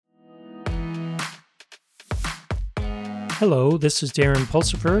Hello, this is Darren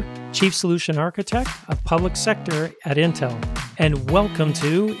Pulsifer, Chief Solution Architect of Public Sector at Intel, and welcome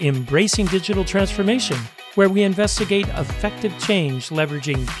to Embracing Digital Transformation, where we investigate effective change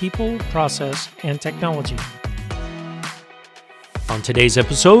leveraging people, process, and technology. On today's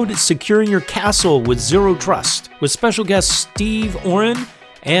episode, Securing Your Castle with Zero Trust, with special guests Steve Oren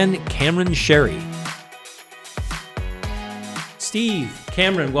and Cameron Sherry. Steve,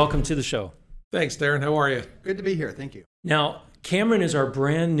 Cameron, welcome to the show. Thanks, Darren. How are you? Good to be here. Thank you. Now, Cameron is our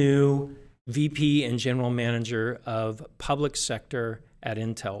brand new VP and General Manager of Public Sector at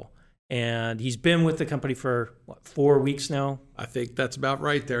Intel. And he's been with the company for, 4 weeks now? I think that's about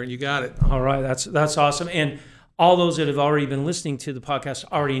right, Darren. You got it. All right. That's awesome. And all those that have already been listening to the podcast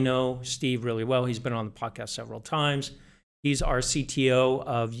already know Steve really well. He's been on the podcast several times. He's our CTO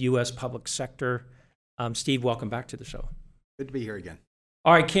of U.S. Public Sector. Steve, welcome back to the show. Good to be here again.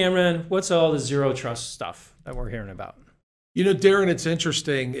 All right, Cameron, what's all the zero trust stuff that we're hearing about? You know, Darren, it's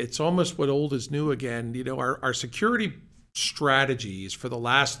interesting. It's almost what old is new again. You know, our security strategies for the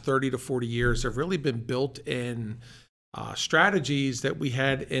last 30 to 40 years have really been built in strategies that we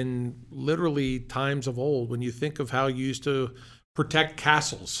had in literally times of old. When you think of how you used to protect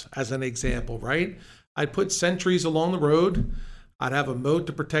castles, as an example, right? I'd put sentries along the road. I'd have a moat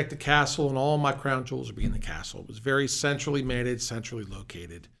to protect the castle, and all my crown jewels would be in the castle. It was very centrally managed, centrally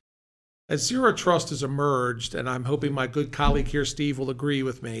located. As Zero Trust has emerged, and I'm hoping my good colleague here, Steve, will agree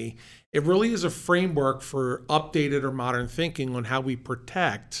with me, it really is a framework for updated or modern thinking on how we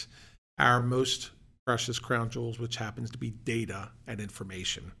protect our most precious crown jewels, which happens to be data and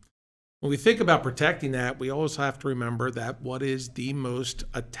information. When we think about protecting that, we always have to remember that what is the most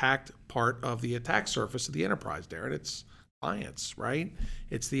attacked part of the attack surface of the enterprise, Darren? It's clients, right?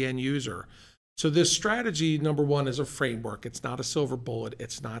 It's the end user. So this strategy, number one, is a framework. It's not a silver bullet.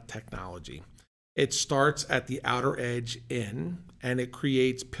 It's not technology. It starts at the outer edge in, and it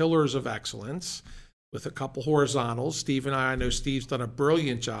creates pillars of excellence with a couple horizontals. Steve and I know Steve's done a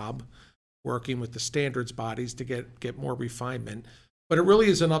brilliant job working with the standards bodies to get more refinement, but it really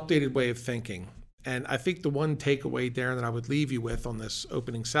is an updated way of thinking. And I think the one takeaway, Darren, that I would leave you with on this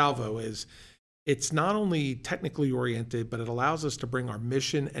opening salvo is it's not only technically oriented, but it allows us to bring our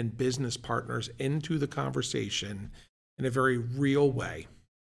mission and business partners into the conversation in a very real way.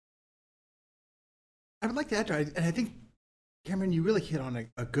 I would like to add, and I think, Cameron, you really hit on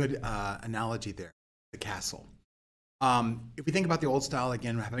a good analogy there, the castle. If we think about the old style,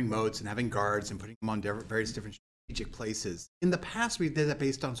 again, having moats and having guards and putting them on various different strategic places, in the past, we did that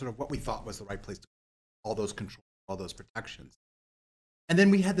based on sort of what we thought was the right place to put all those controls, all those protections. And then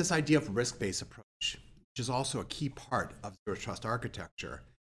we had this idea of risk-based approach, which is also a key part of Zero Trust architecture.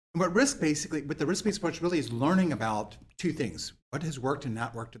 And what with the risk-based approach really is learning about two things: what has worked and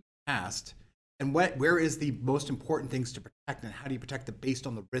not worked in the past, and where is the most important things to protect, and how do you protect it based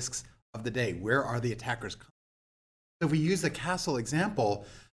on the risks of the day? Where are the attackers coming? So if we use the castle example,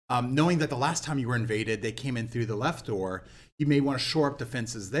 knowing that the last time you were invaded, they came in through the left door, you may want to shore up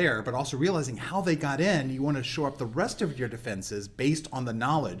defenses there, but also realizing how they got in, you want to shore up the rest of your defenses based on the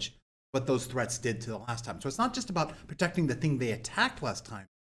knowledge what those threats did to the last time. So it's not just about protecting the thing they attacked last time,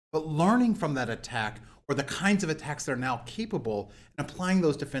 but learning from that attack or the kinds of attacks that are now capable and applying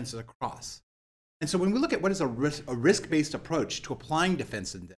those defenses across. And so when we look at what is a risk-based approach to applying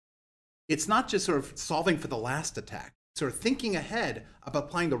defense in depth, it's not just sort of solving for the last attack, sort of thinking ahead about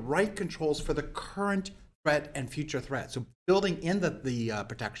applying the right controls for the current threat and future threat. So building in the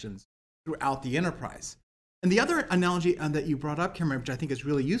protections throughout the enterprise. And the other analogy that you brought up, Cameron, which I think is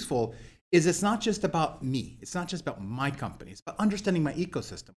really useful, is it's not just about me. It's not just about my company. It's about understanding my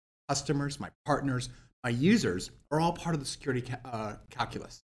ecosystem. Customers, my partners, my users are all part of the security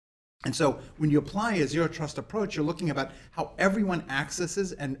calculus. And so when you apply a zero trust approach, you're looking about how everyone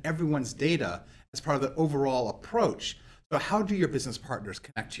accesses and everyone's data as part of the overall approach. So how do your business partners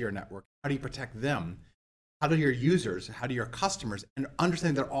connect to your network? How do you protect them? How do your users, how do your customers, and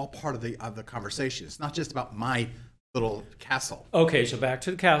understand they're all part of the conversation. It's not just about my little castle. Okay, so back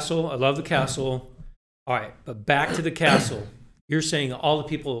to the castle. I love the castle. All right, but back to the castle. You're saying all the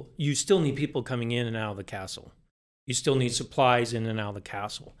people, you still need people coming in and out of the castle. You still need supplies in and out of the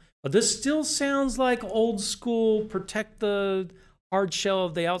castle. But this still sounds like old school, protect the hard shell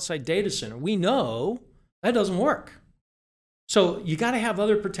of the outside data center. We know that doesn't work. So you got to have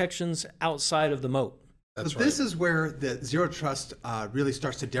other protections outside of the moat. That's right. This is where the zero trust really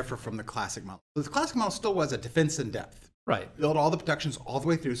starts to differ from the classic model. The classic model still was a defense in depth. Right. Build all the protections all the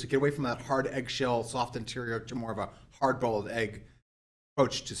way through, so get away from that hard eggshell, soft interior to more of a hard-boiled egg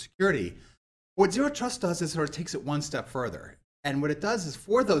approach to security. What zero trust does is sort of takes it one step further. And what it does is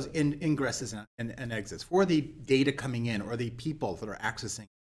for those ingresses and exits, for the data coming in or the people that are accessing,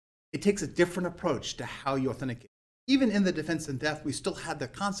 it takes a different approach to how you authenticate. Even in the defense and theft, we still had the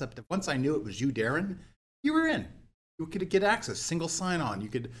concept of once I knew it was you, Darren, you were in. You could get access, single sign-on. You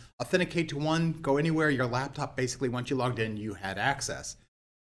could authenticate to one, go anywhere. Your laptop, basically, once you logged in, you had access.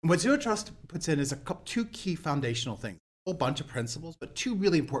 And what Zero Trust puts in is two key foundational things. A whole bunch of principles, but two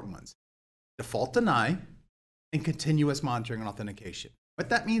really important ones. Default deny and continuous monitoring and authentication. What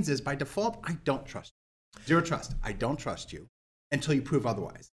that means is, by default, I don't trust you. Zero Trust, I don't trust you until you prove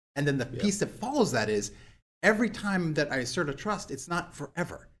otherwise. And then the piece that follows that is, every time that I assert a trust, it's not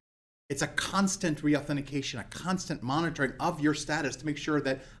forever. It's a constant reauthentication, a constant monitoring of your status to make sure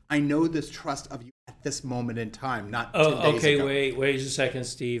that I know this trust of you at this moment in time, not 10 days ago. Wait a second,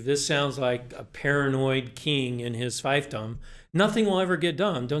 Steve. This sounds like a paranoid king in his fiefdom. Nothing will ever get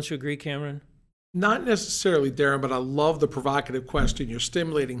done. Don't you agree, Cameron? Not necessarily, Darren, but I love the provocative question you're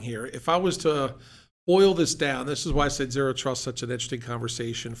stimulating here. If I was to boil this down, this is why I said Zero Trust is such an interesting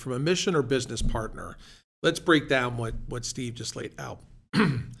conversation. From a mission or business partner, let's break down what Steve just laid out.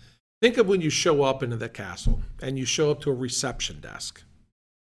 Think of when you show up into the castle and you show up to a reception desk.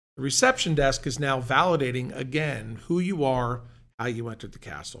 The reception desk is now validating again who you are, how you entered the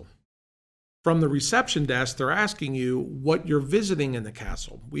castle. From the reception desk, they're asking you what you're visiting in the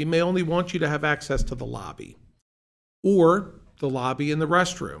castle. We may only want you to have access to the lobby, or the lobby and the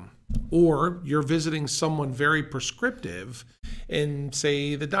restroom, or you're visiting someone very prescriptive in,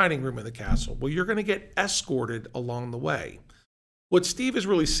 say, the dining room of the castle. Well, you're going to get escorted along the way. What Steve is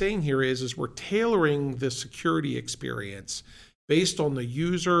really saying here is we're tailoring the security experience based on the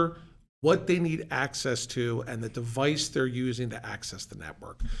user, what they need access to, and the device they're using to access the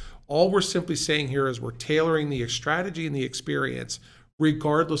network. All we're simply saying here is we're tailoring the strategy and the experience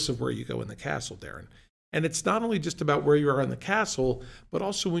regardless of where you go in the castle, Darren. And it's not only just about where you are in the castle, but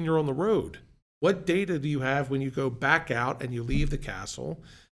also when you're on the road. What data do you have when you go back out and you leave the castle?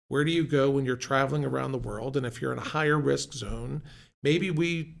 Where do you go when you're traveling around the world? And if you're in a higher risk zone, maybe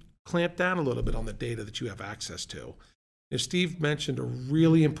we clamp down a little bit on the data that you have access to. As Steve mentioned, a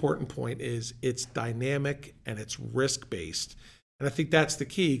really important point is it's dynamic and it's risk-based. And I think that's the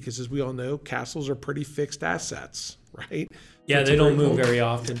key because, as we all know, castles are pretty fixed assets, right? Yeah, they don't move very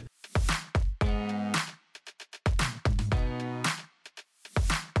often.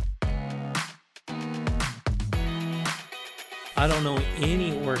 I don't know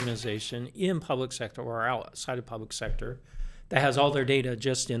any organization in public sector or outside of public sector that has all their data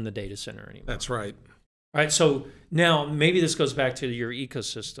just in the data center anymore. That's right. Right. So now maybe this goes back to your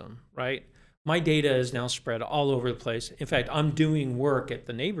ecosystem, right? My data is now spread all over the place. In fact, I'm doing work at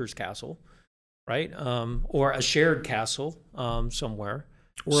the neighbor's castle, right? Or a shared castle somewhere.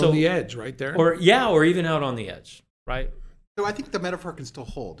 Or on the edge, right there. Or even out on the edge, right? So I think the metaphor can still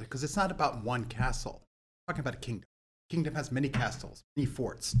hold because it's not about one castle. We're talking about a kingdom. Kingdom has many castles, many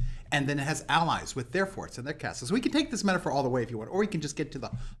forts, and then it has allies with their forts and their castles. So we can take this metaphor all the way if you want, or we can just get to the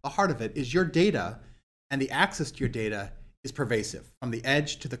heart of it, is your data and the access to your data is pervasive. From the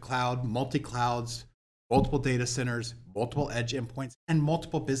edge to the cloud, multi-clouds, multiple data centers, multiple edge endpoints, and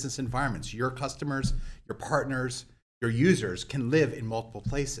multiple business environments. Your customers, your partners, your users can live in multiple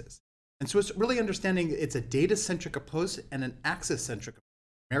places. And so it's really understanding it's a data-centric approach and an access-centric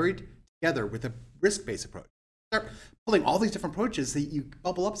approach, married together with a risk-based approach. Start pulling all these different approaches that you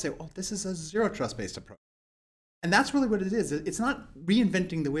bubble up and say, oh, this is a Zero Trust based approach. And that's really what it is. It's not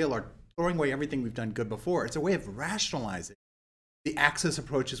reinventing the wheel or throwing away everything we've done good before. It's a way of rationalizing the access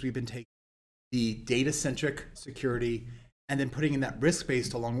approaches we've been taking, the data-centric security, and then putting in that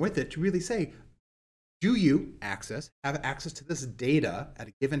risk-based along with it to really say, do you have access to this data at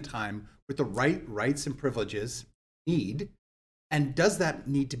a given time with the right rights and privileges need? And does that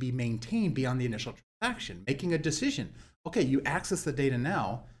need to be maintained beyond the initial transaction? Making a decision. Okay, you access the data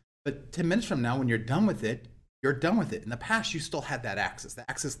now, but 10 minutes from now, when you're done with it, you're done with it. In the past, you still had that access. The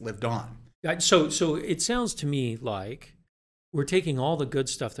access lived on. So it sounds to me like we're taking all the good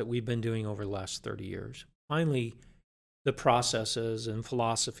stuff that we've been doing over the last 30 years, finally the processes and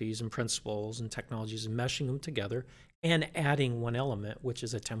philosophies and principles and technologies and meshing them together and adding one element, which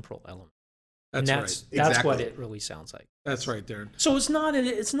is a temporal element. That's right. That's what it really sounds like. That's right, Darren. So it's not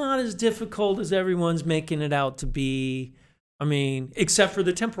as difficult as everyone's making it out to be. I mean, except for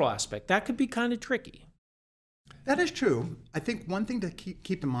the temporal aspect. That could be kind of tricky. That is true. I think one thing to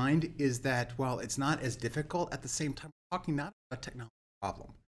keep in mind is that while it's not as difficult, at the same time, we're talking not about a technology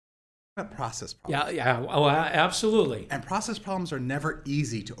problem, we're about process problems. Yeah. Oh, absolutely. And process problems are never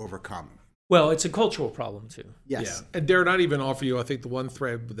easy to overcome. Well, it's a cultural problem too. Yes. Yeah. And Darren, I'd even offer you, I think the one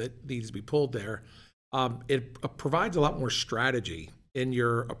thread that needs to be pulled there, it provides a lot more strategy in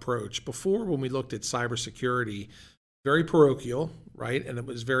your approach. Before, when we looked at cybersecurity, very parochial, right? And it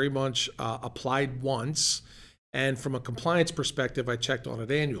was very much applied once. And from a compliance perspective, I checked on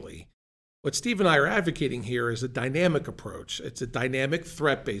it annually. What Steve and I are advocating here is a dynamic approach. It's a dynamic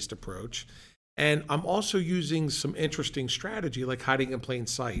threat-based approach. And I'm also using some interesting strategy like hiding in plain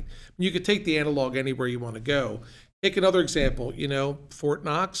sight. You could take the analog anywhere you want to go. Take another example, Fort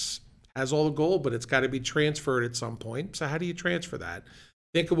Knox has all the gold, but it's got to be transferred at some point. So how do you transfer that?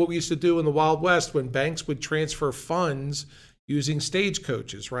 Think of what we used to do in the Wild West when banks would transfer funds using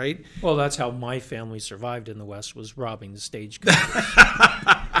stagecoaches, right? Well, that's how my family survived in the West, was robbing the stagecoach.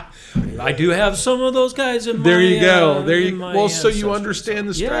 I do have some of those guys in my There you go. Well, so you ancestry, understand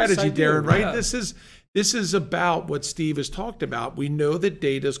the Yes, strategy, I do, Darren, right? yeah. This is about what Steve has talked about. We know that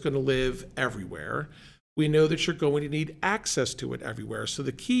data is going to live everywhere. We know that you're going to need access to it everywhere. So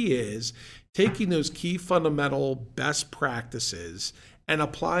the key is taking those key fundamental best practices and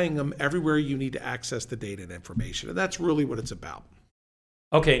applying them everywhere you need to access the data and information. And that's really what it's about.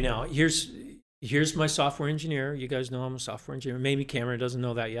 Okay, now here's my software engineer. You guys know I'm a software engineer. Maybe Cameron doesn't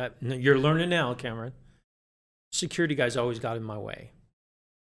know that yet. You're learning now, Cameron. Security guys always got in my way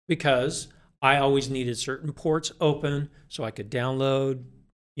because I always needed certain ports open so I could download,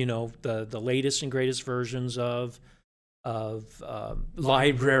 the latest and greatest versions of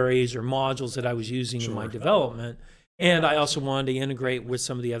libraries or modules that I was using in my development. And I also wanted to integrate with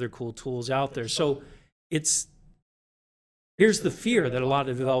some of the other cool tools out there. So here's the fear that a lot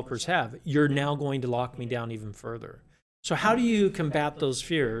of developers have. You're now going to lock me down even further. So how do you combat those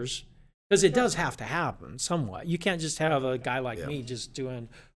fears? Because it does have to happen somewhat. You can't just have a guy like me just doing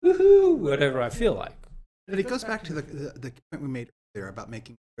woohoo, whatever I feel like. But it goes back to the point we made earlier about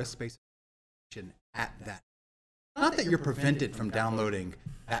making risk-based at that. Not that you're prevented from downloading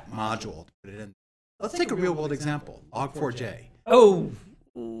that module to put it in. Let's take a real-world example, Log4j. Oh,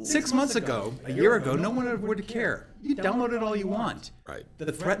 6 months ago, a year ago, no one would care. You download it all you want. Right.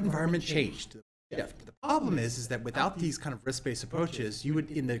 The threat environment changed. The problem is that without these kind of risk-based approaches, you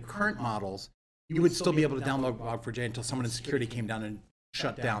would, in the current models, you would still be able to download Log4j until someone in security came down and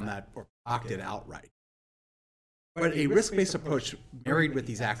shut down that or blocked it outright. But a risk-based approach married with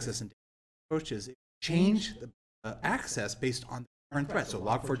these access and data approaches, it changed the access based on the current threat. So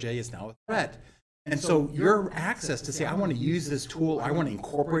Log4j is now a threat. And so your access to say, I want to use this tool, I want to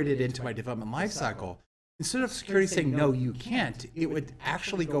incorporate it into my development lifecycle, instead of security saying, no, you can't, it would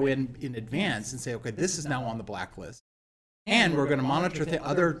actually go in advance and say, okay, this is now on the blacklist. And we're going to monitor the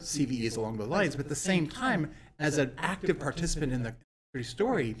other CVEs along the lines. But at the same time, as an active participant in the security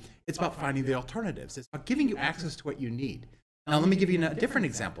story, it's about finding the alternatives. It's about giving you access to what you need. Now, let me give you a different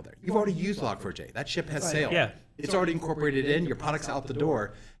example there. You've already used Log4j. That ship has sailed. Yeah. It's already incorporated in. Your product's out the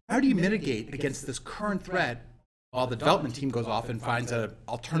door. How do you mitigate against this current threat while the development team goes off and finds an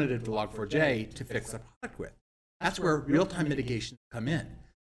alternative to Log4j to fix the product with? That's where real-time mitigations come in.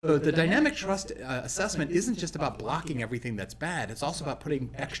 So the dynamic trust assessment isn't just about blocking everything that's bad. It's also about putting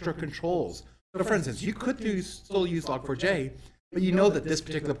extra controls. So for instance, you could still use Log4j, but you know that this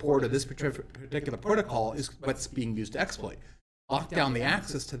particular port or this particular protocol is what's being used to exploit. Lock down the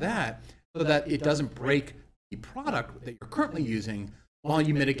access to that so that it doesn't break the product that you're currently using while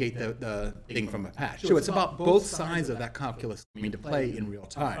you mitigate the thing from a patch. So it's about both sides of that calculus coming into play in real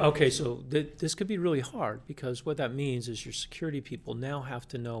time. okay, so this could be really hard because what that means is your security people now have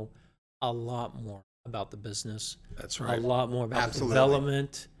to know a lot more about the business. That's right. A lot more about Absolutely.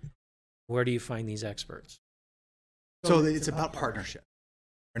 development. Where do you find these experts? So it's about partnership.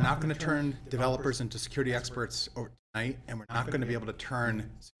 We're not going to turn developers into security experts overnight, and we're not going to be able to turn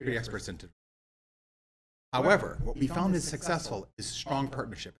security experts into. However, what we found is successful is strong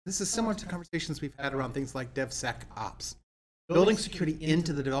partnership. This is similar to conversations we've had around things like DevSecOps. Building security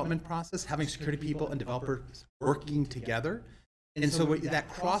into the development process, having security people and developers working together. And so that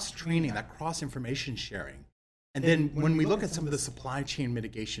cross-training, that cross-information sharing. And then when we look at some of the supply chain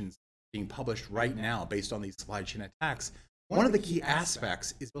mitigations being published right now based on these supply chain attacks, one of the key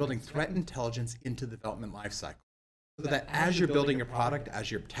aspects is building threat intelligence into the development lifecycle. So that as you're building your product,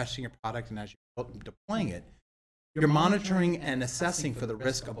 as you're testing your product, and as you're deploying it, you're monitoring and assessing for the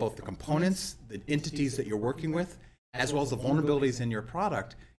risk of both the components, the entities that you're working with, as well as the vulnerabilities in your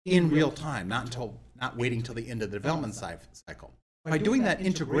product in real time, not waiting till the end of the development cycle. By doing that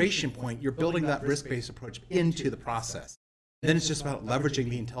integration point, you're building that risk-based approach into the process. Then it's just about leveraging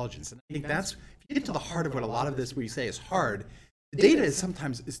the intelligence. And I think that's, if you get to the heart of what a lot of this we say is hard, the data is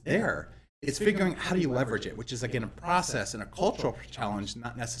sometimes there. It's figuring out how do you leverage it, which is, again, a process and a cultural challenge,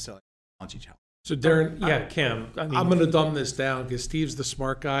 not necessarily a technology challenge. So Darren, Yeah, Kim. I mean, I'm going to dumb this down because Steve's the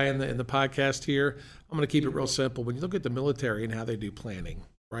smart guy in the podcast here. I'm going to keep it real simple. When you look at the military and how they do planning,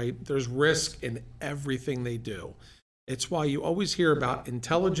 right? There's risk in everything they do. It's why you always hear about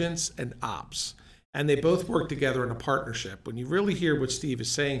intelligence and ops, and they both work together in a partnership. When you really hear what Steve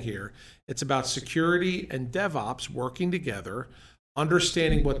is saying here, it's about security and DevOps working together,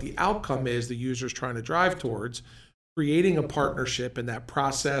 understanding what the outcome is the user's trying to drive towards, creating a partnership in that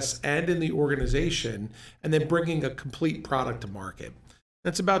process and in the organization, and then bringing a complete product to market.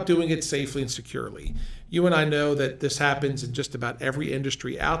 It's about doing it safely and securely. You and I know that this happens in just about every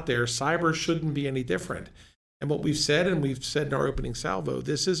industry out there. Cyber shouldn't be any different. And what we've said, and we've said in our opening salvo,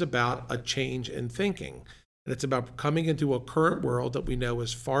 this is about a change in thinking. And it's about coming into a current world that we know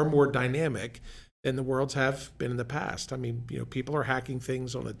is far more dynamic than the worlds have been in the past. I mean, people are hacking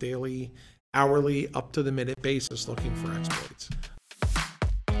things on a daily, hourly, up to the minute basis looking for exploits.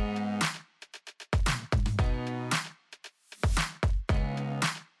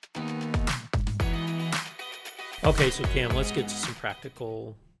 okay, so Cam, let's get to some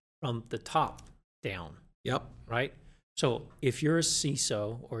practical from the top down, Yep. right? So if you're a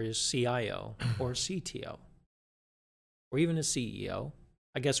CISO or a CIO or a CTO or even a CEO,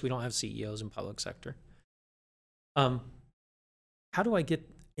 I guess we don't have CEOs in public sector. How do I get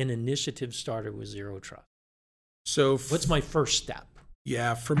an initiative started with Zero Trust? So What's my first step?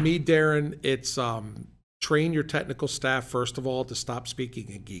 Yeah, for me, Darren, it's train your technical staff, first of all, to stop speaking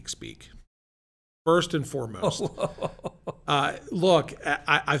in geek speak. First and foremost. Look,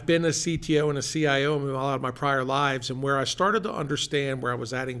 I've been a CTO and a CIO in a lot of my prior lives, and where I started to understand where I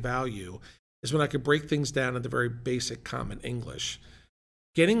was adding value is when I could break things down into very basic common English.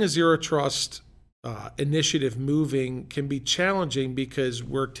 Getting a Zero Trust initiative moving can be challenging because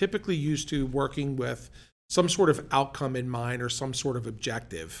we're typically used to working with some sort of outcome in mind or some sort of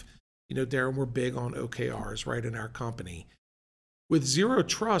objective. Darren, we're big on OKRs, right, in our company. With Zero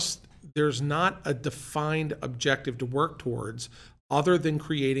Trust, there's not a defined objective to work towards other than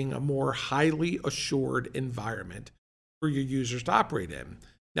creating a more highly assured environment for your users to operate in.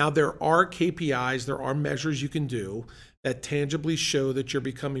 Now, there are KPIs, there are measures you can do that tangibly show that you're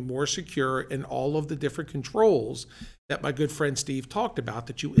becoming more secure in all of the different controls that my good friend Steve talked about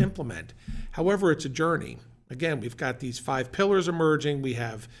that you implement. However, it's a journey. Again, we've got these 5 pillars emerging. We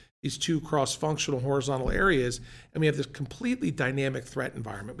have these 2 cross-functional horizontal areas, and we have this completely dynamic threat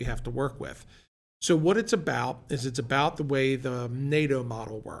environment we have to work with. So what it's about is it's about the way the NATO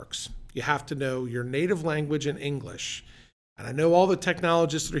model works. You have to know your native language in English. And I know all the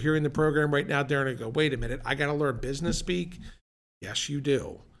technologists that are hearing the program right now, Darren, go, wait a minute, I got to learn business speak? Yes, you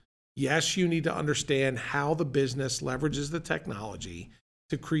do. Yes, you need to understand how the business leverages the technology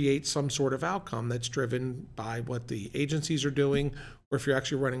to create some sort of outcome that's driven by what the agencies are doing, or if you're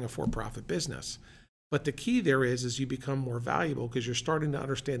actually running a for-profit business. But the key there is you become more valuable because you're starting to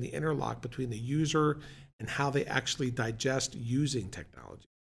understand the interlock between the user and how they actually digest using technology.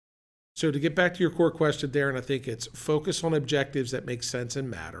 So to get back to your core question, Darren, I think it's focus on objectives that make sense and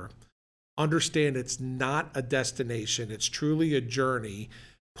matter. Understand it's not a destination. It's truly a journey.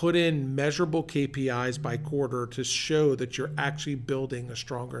 Put in measurable KPIs by quarter to show that you're actually building a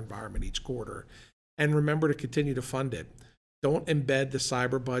stronger environment each quarter. And remember to continue to fund it. Don't embed the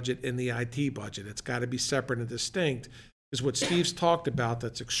cyber budget in the IT budget. It's got to be separate and distinct, because what Steve's talked about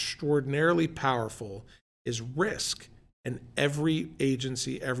that's extraordinarily powerful is risk. And every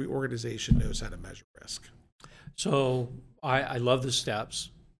agency, every organization knows how to measure risk. So I love the steps.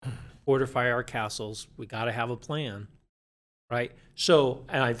 Fortify our castles. We got to have a plan, right? So,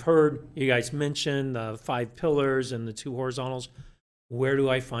 and I've heard you guys mention the 5 pillars and the 2 horizontals. Where do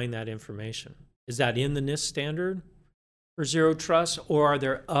I find that information? Is that in the NIST standard for Zero Trust, or are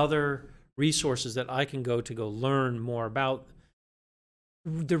there other resources that I can go learn more about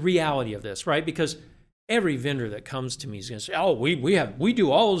the reality of this, right? Because every vendor that comes to me is going to say, "Oh, we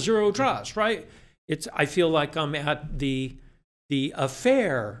do all Zero Trust," right? I feel like I'm at the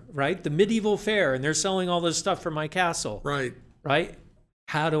affair, right? The medieval fair, and they're selling all this stuff for my castle, Right. right?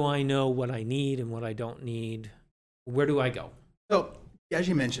 How do I know what I need and what I don't need? Where do I go? So, as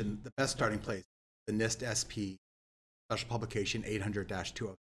you mentioned, the best starting place, the NIST SP Special Publication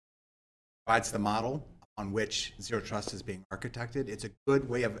 800-20, provides the model on which Zero Trust is being architected. It's a good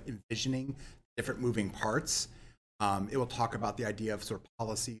way of envisioning different moving parts. It will talk about the idea of sort of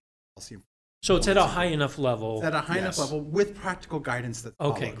policy. So it's at a high enough level. It's at a high enough level with practical guidance that's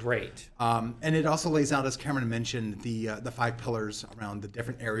followed. Okay, great. And it also lays out, as Cameron mentioned, the 5 pillars around the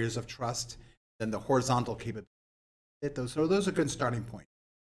different areas of trust, then the horizontal capability. So those are good starting points.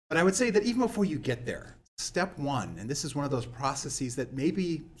 But I would say that even before you get there, step 1, and this is one of those processes that may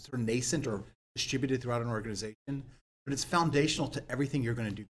be sort of nascent or distributed throughout an organization, but it's foundational to everything you're going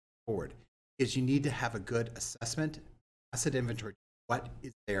to do forward, is you need to have a good assessment, asset inventory, what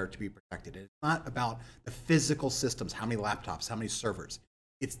is there to be protected. And it's not about the physical systems, how many laptops, how many servers.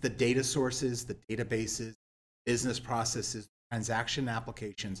 It's the data sources, the databases, business processes, transaction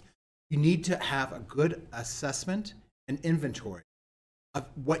applications. You need to have a good assessment and inventory of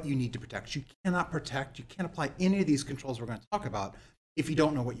what you need to protect. You cannot protect, you can't apply any of these controls we're going to talk about if you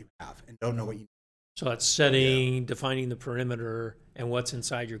don't know what you have and don't know what you need. So that's setting, defining the perimeter and what's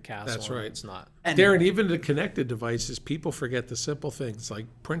inside your castle. That's right. It's not. And Darren, even the connected devices, people forget the simple things like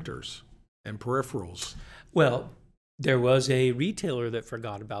printers and peripherals. Well, there was a retailer that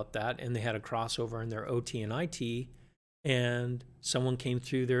forgot about that, and they had a crossover in their OT and IT, and someone came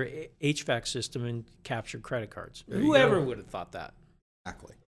through their HVAC system and captured credit cards. There you Whoever go. would have thought that.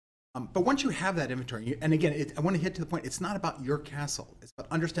 Exactly. But once you have that inventory, and again, I want to hit to the point, it's not about your castle. It's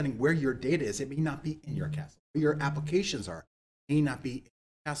about understanding where your data is. It may not be in your castle. Where your applications are may not be in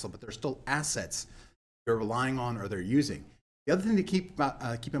your castle, but they're still assets you're relying on or they're using. The other thing to keep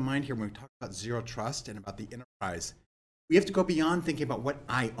in mind here when we talk about zero trust and about the enterprise, we have to go beyond thinking about what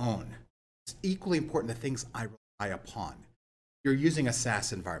I own. It's equally important the things I rely upon. You're using a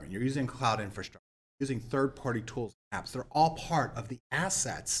SaaS environment. You're using cloud infrastructure. Using third-party tools and apps. They're all part of the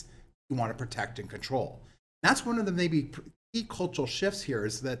assets you want to protect and control. That's one of the maybe key cultural shifts here,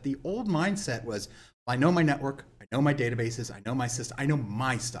 is that the old mindset was, well, I know my network, I know my databases, I know my system, I know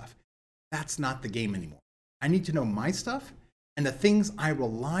my stuff. That's not the game anymore. I need to know my stuff and the things I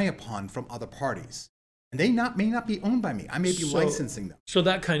rely upon from other parties. And they may not be owned by me. I may be licensing them. So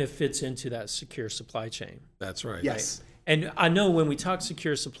that kind of fits into that secure supply chain. That's right. Yes. Right? And I know when we talk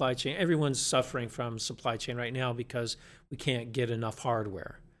secure supply chain, everyone's suffering from supply chain right now because we can't get enough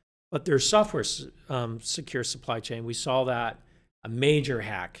hardware. But there's software secure supply chain. We saw that a major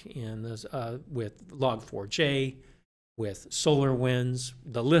hack in this, with Log4j, with SolarWinds.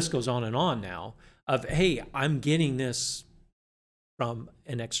 The list goes on and on now of, hey, I'm getting this from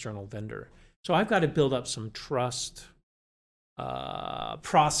an external vendor. So I've got to build up some trust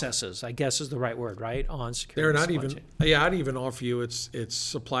processes, I guess is the right word, right? On security. They're not supply even, chain. yeah, I'd even offer you it's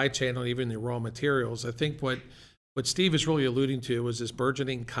supply chain or even the raw materials. I think what Steve is really alluding to is this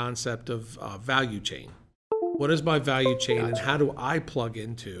burgeoning concept of value chain. What is my value chain and how do I plug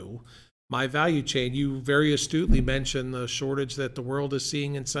into my value chain? You very astutely mentioned the shortage that the world is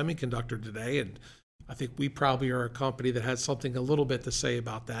seeing in semiconductor today. And I think we probably are a company that has something a little bit to say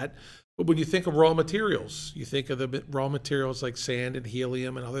about that. But when you think of raw materials, you think of the raw materials like sand and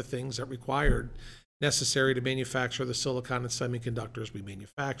helium and other things that required necessary to manufacture the silicon and semiconductors we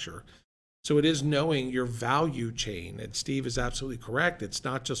manufacture. So it is knowing your value chain. And Steve is absolutely correct. It's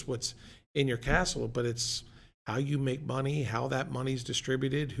not just what's in your castle, but it's how you make money, how that money's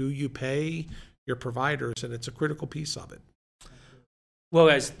distributed, who you pay, your providers, and it's a critical piece of it. Well,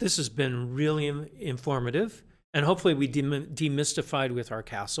 guys, this has been really informative, and hopefully we demystified with our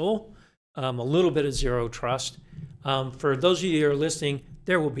castle a little bit of zero trust. For those of you who are listening,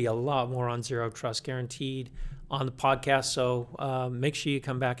 there will be a lot more on zero trust guaranteed on the podcast, so make sure you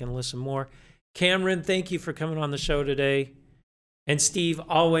come back and listen more. Cameron, thank you for coming on the show today. And Steve,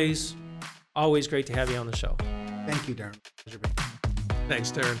 always great to have you on the show. Thank you, Darren. Pleasure being here.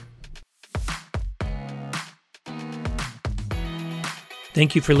 Thanks, Darren.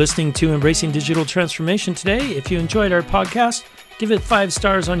 Thank you for listening to Embracing Digital Transformation today. If you enjoyed our podcast, give it 5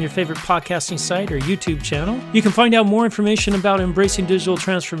 stars on your favorite podcasting site or YouTube channel. You can find out more information about Embracing Digital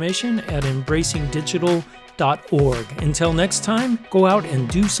Transformation at embracingdigital.org. Until next time, go out and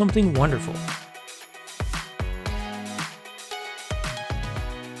do something wonderful.